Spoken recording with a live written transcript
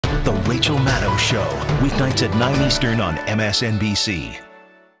The Rachel Maddow Show, weeknights at 9 Eastern on MSNBC.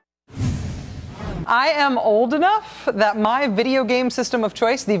 I am old enough that my video game system of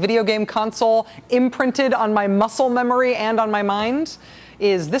choice, the video game console imprinted on my muscle memory and on my mind,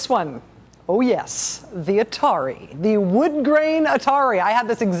 is this one. Oh yes, the Atari, the wood grain Atari. I had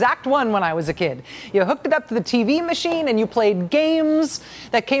this exact one when I was a kid. You hooked it up to the TV machine and you played games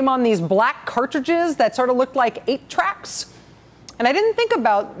that came on these black cartridges that sort of looked like 8 tracks. And I didn't think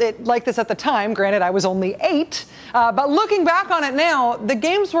about it like this at the time. Granted, I was only 8. But looking back on it now, the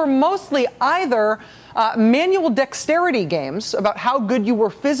games were mostly either manual dexterity games about how good you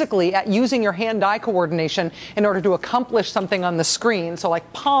were physically at using your hand-eye coordination in order to accomplish something on the screen. So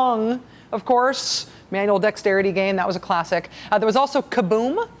like Pong, of course, manual dexterity game. That was a classic. There was also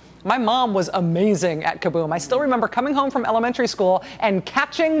Kaboom. My mom was amazing at Kaboom. I still remember coming home from elementary school and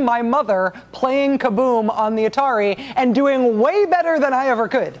catching my mother playing Kaboom on the Atari and doing way better than I ever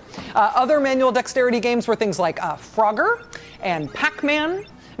could. Other manual dexterity games were things like Frogger and Pac-Man.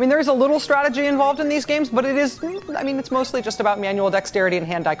 I mean, there's a little strategy involved in these games, but it's mostly just about manual dexterity and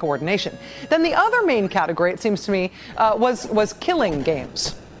hand-eye coordination. Then the other main category, it seems to me, was killing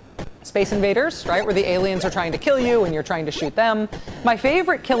games. Space Invaders, right, where the aliens are trying to kill you and you're trying to shoot them. My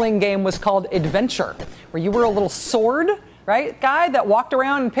favorite killing game was called Adventure, where you were a little sword, right, guy that walked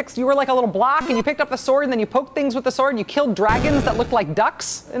around and you were like a little block and you picked up the sword and then you poked things with the sword and you killed dragons that looked like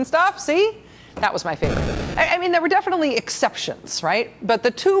ducks and stuff, see? That was my favorite. I mean, there were definitely exceptions, right? But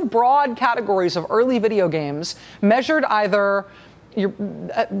the two broad categories of early video games measured either your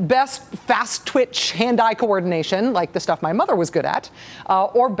best fast twitch hand-eye coordination, like the stuff my mother was good at,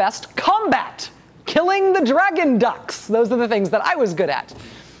 or best combat, killing the dragon ducks. Those are the things that I was good at.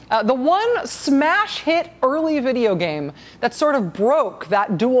 The one smash hit early video game that sort of broke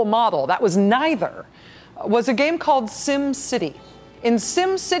that dual model, that was neither, was a game called SimCity. In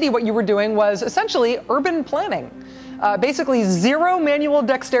SimCity, what you were doing was essentially urban planning. Basically 0 manual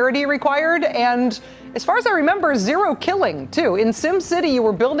dexterity required, and as far as I remember, 0 killing, too. In SimCity, you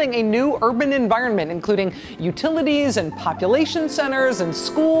were building a new urban environment, including utilities and population centers and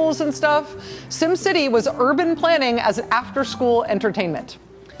schools and stuff. SimCity was urban planning as an after-school entertainment.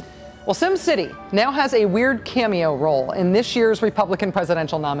 Well, SimCity now has a weird cameo role in this year's Republican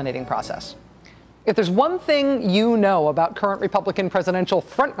presidential nominating process. If there's one thing you know about current Republican presidential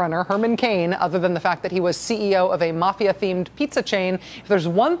frontrunner Herman Cain, other than the fact that he was CEO of a mafia-themed pizza chain, if there's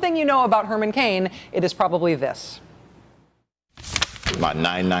one thing you know about Herman Cain, it is probably this. My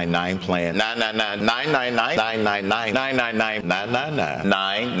 999 plan. 999 999 999 999 999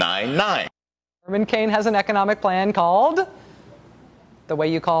 999. Herman Cain has an economic plan called the way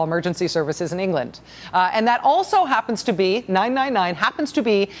you call emergency services in England. And that also happens to be, 999 happens to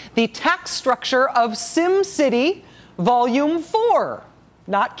be the tax structure of SimCity Volume 4.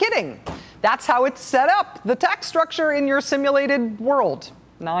 Not kidding. That's how it's set up, the tax structure in your simulated world.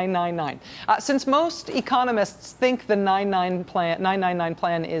 999. Since most economists think the 999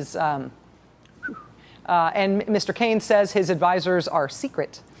 plan is, and Mr. Cain says his advisors are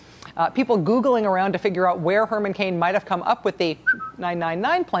secret, people Googling around to figure out where Herman Cain might have come up with the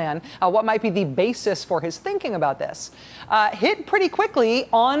 999 plan, what might be the basis for his thinking about this, hit pretty quickly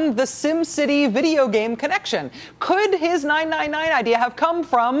on the SimCity video game connection. Could his 999 idea have come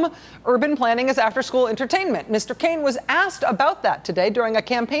from urban planning as after-school entertainment? Mr. Cain was asked about that today during a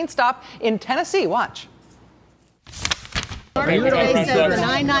campaign stop in Tennessee. Watch. Today says the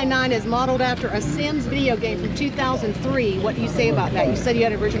 999 is modeled after a Sims video game from 2003. What do you say about that? You said you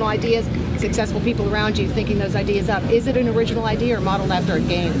had original ideas, successful people around you thinking those ideas up. Is it an original idea or modeled after a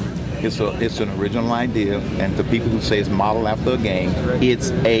game? It's an original idea, and to people who say it's modeled after a game,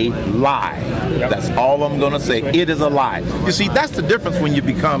 it's a lie. That's all I'm going to say. It is a lie. You see, that's the difference when you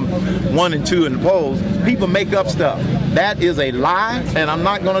become 1 and 2 in the polls. People make up stuff. That is a lie, and I'm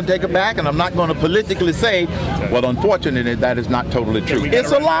not going to take it back, and I'm not going to politically say, well, unfortunately, that is not totally true.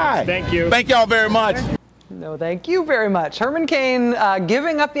 It's a lie. Thank you. Thank y'all very much. No, thank you very much. Herman Cain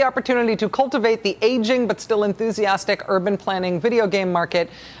giving up the opportunity to cultivate the aging but still enthusiastic urban planning video game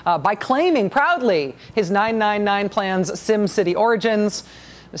market by claiming proudly his 999 plan's SimCity origins.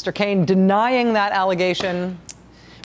 Mr. Cain denying that allegation.